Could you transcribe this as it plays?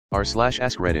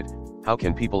r/AskReddit, how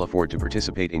can people afford to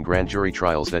participate in grand jury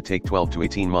trials that take 12 to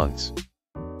 18 months?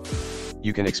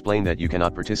 You can explain that you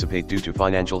cannot participate due to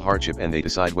financial hardship and they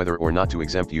decide whether or not to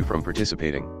exempt you from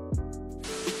participating.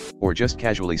 Or just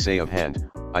casually say offhand,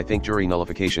 I think jury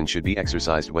nullification should be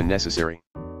exercised when necessary.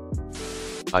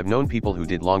 I've known people who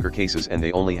did longer cases and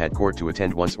they only had court to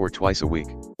attend once or twice a week.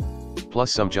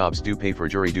 Plus some jobs do pay for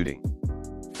jury duty.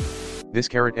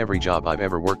 Every job I've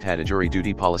ever worked had a jury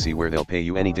duty policy where they'll pay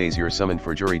you any days you're summoned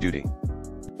for jury duty.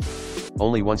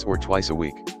 Only once or twice a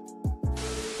week.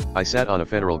 I sat on a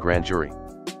federal grand jury.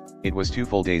 It was 2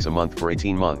 full days a month for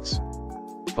 18 months.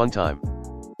 Fun time.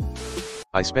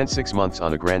 I spent 6 months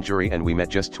on a grand jury and we met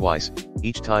just twice,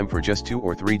 each time for just 2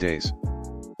 or 3 days.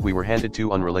 We were handed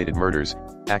 2 unrelated murders,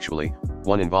 actually,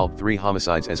 one involved 3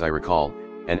 homicides as I recall,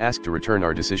 and asked to return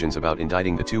our decisions about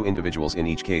indicting the 2 individuals in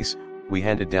each case. We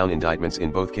handed down indictments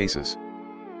in both cases.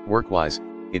 Work-wise,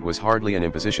 it was hardly an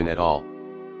imposition at all.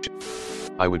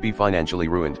 I would be financially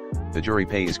ruined, the jury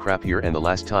pay is crap here and the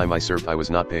last time I served I was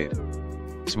not paid.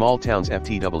 Small towns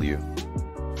FTW.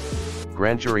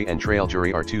 Grand jury and trial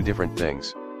jury are 2 different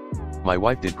things. My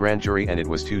wife did grand jury and it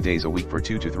was 2 days a week for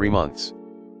 2 to 3 months.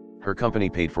 Her company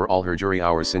paid for all her jury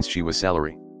hours since she was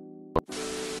salary.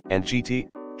 And GT,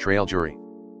 trial jury.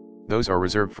 Those are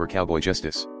reserved for cowboy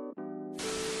justice.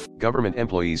 Government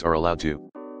employees are allowed to.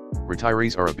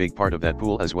 Retirees are a big part of that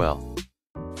pool as well.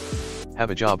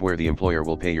 Have a job where the employer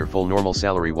will pay your full normal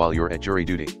salary while you're at jury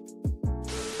duty.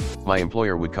 My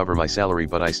employer would cover my salary,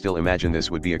 but I still imagine this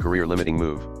would be a career-limiting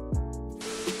move.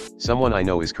 Someone I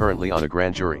know is currently on a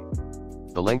grand jury.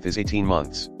 The length is 18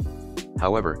 months.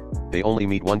 However, they only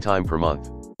meet 1 time per month.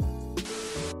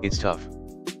 It's tough.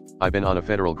 I've been on a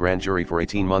federal grand jury for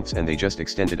 18 months and they just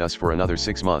extended us for another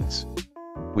 6 months.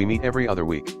 We meet every other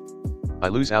week. I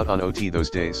lose out on OT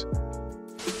those days.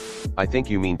 I think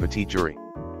you mean petite jury.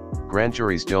 Grand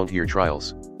juries don't hear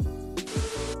trials.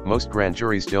 Most grand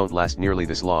juries don't last nearly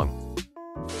this long.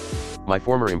 My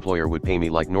former employer would pay me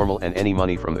like normal and any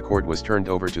money from the court was turned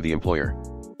over to the employer.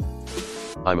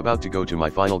 I'm about to go to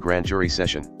my final grand jury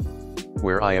session.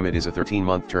 Where I am it is a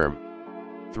 13-month term.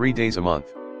 3 days a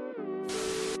month.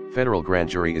 Federal grand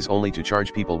jury is only to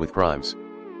charge people with crimes.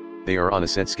 They are on a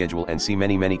set schedule and see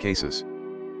many cases.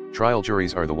 Trial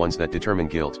juries are the ones that determine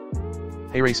guilt.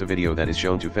 Here is a video that is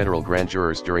shown to federal grand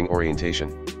jurors during orientation.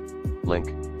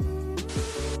 Link.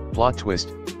 Plot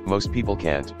twist, most people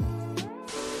can't.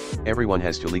 Everyone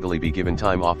has to legally be given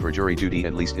time off for jury duty,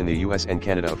 at least in the US and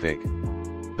Canada. Fake.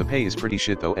 The pay is pretty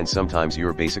shit though, and sometimes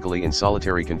you're basically in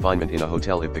solitary confinement in a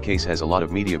hotel if the case has a lot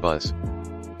of media buzz.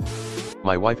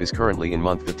 My wife is currently in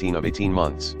month 15 of 18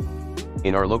 months.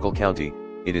 In our local county,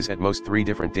 it is at most 3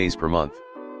 different days per month.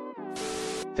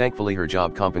 Thankfully her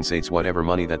job compensates whatever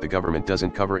money that the government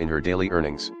doesn't cover in her daily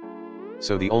earnings.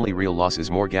 So the only real loss is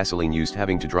more gasoline used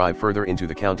having to drive further into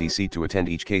the county seat to attend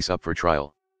each case up for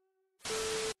trial.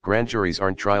 Grand juries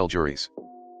aren't trial juries.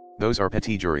 Those are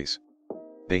petite juries.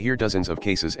 They hear dozens of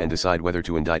cases and decide whether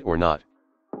to indict or not.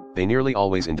 They nearly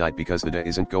always indict because the DA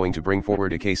isn't going to bring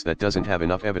forward a case that doesn't have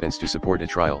enough evidence to support a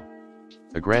trial.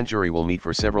 A grand jury will meet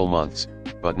for several months,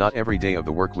 but not every day of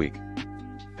the work week.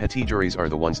 Petite juries are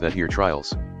the ones that hear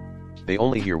trials. They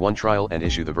only hear 1 trial and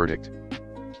issue the verdict.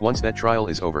 Once that trial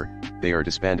is over, they are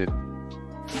disbanded.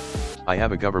 I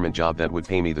have a government job that would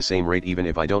pay me the same rate even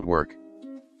if I don't work.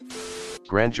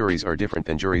 Grand juries are different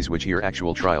than juries which hear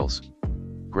actual trials.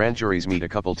 Grand juries meet a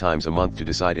couple times a month to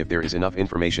decide if there is enough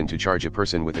information to charge a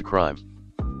person with a crime.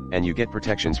 And you get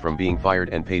protections from being fired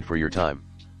and paid for your time.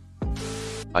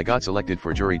 I got selected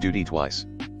for jury duty twice.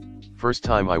 First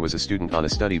time I was a student on a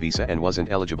study visa and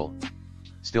wasn't eligible.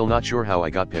 Still not sure how I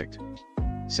got picked.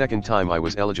 Second time I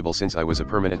was eligible since I was a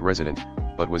permanent resident,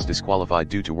 but was disqualified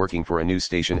due to working for a news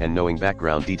station and knowing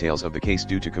background details of the case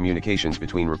due to communications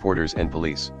between reporters and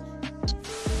police.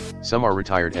 Some are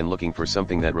retired and looking for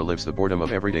something that relieves the boredom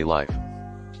of everyday life.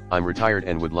 I'm retired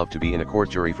and would love to be in a court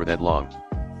jury for that long.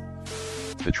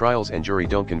 The trials and jury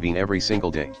don't convene every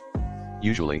single day.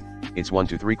 Usually, it's 1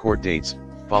 to 3 court dates,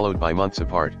 followed by months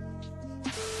apart.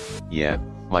 Yeah,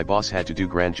 my boss had to do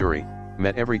grand jury,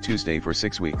 met every Tuesday for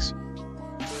 6 weeks.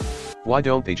 Why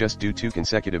don't they just do 2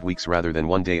 consecutive weeks rather than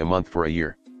 1 day a month for a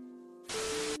year?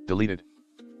 Deleted.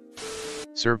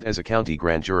 Served as a county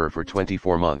grand juror for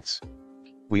 24 months.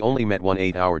 We only met 1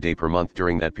 8-hour day per month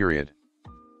during that period.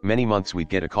 Many months we'd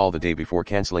get a call the day before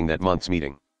canceling that month's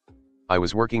meeting. I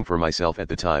was working for myself at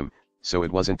the time, so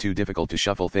it wasn't too difficult to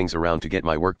shuffle things around to get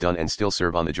my work done and still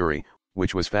serve on the jury,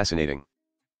 which was fascinating.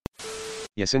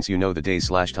 Yeah, since you know the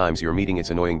days/times you're meeting, it's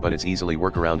annoying but it's easily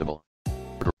workaroundable.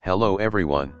 Hello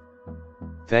everyone.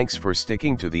 Thanks for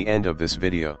sticking to the end of this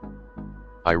video.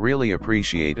 I really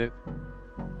appreciate it.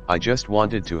 I just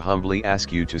wanted to humbly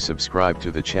ask you to subscribe to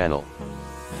the channel.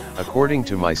 According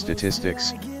to my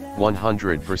statistics,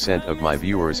 100% of my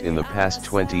viewers in the past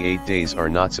 28 days are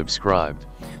not subscribed.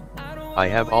 I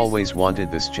have always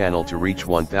wanted this channel to reach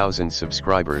 1000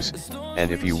 subscribers,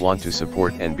 and if you want to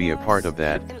support and be a part of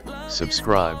that,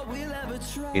 subscribe.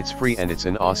 It's free and it's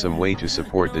an awesome way to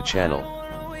support the channel.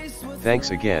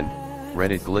 Thanks again,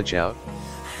 Reddit Glitch out.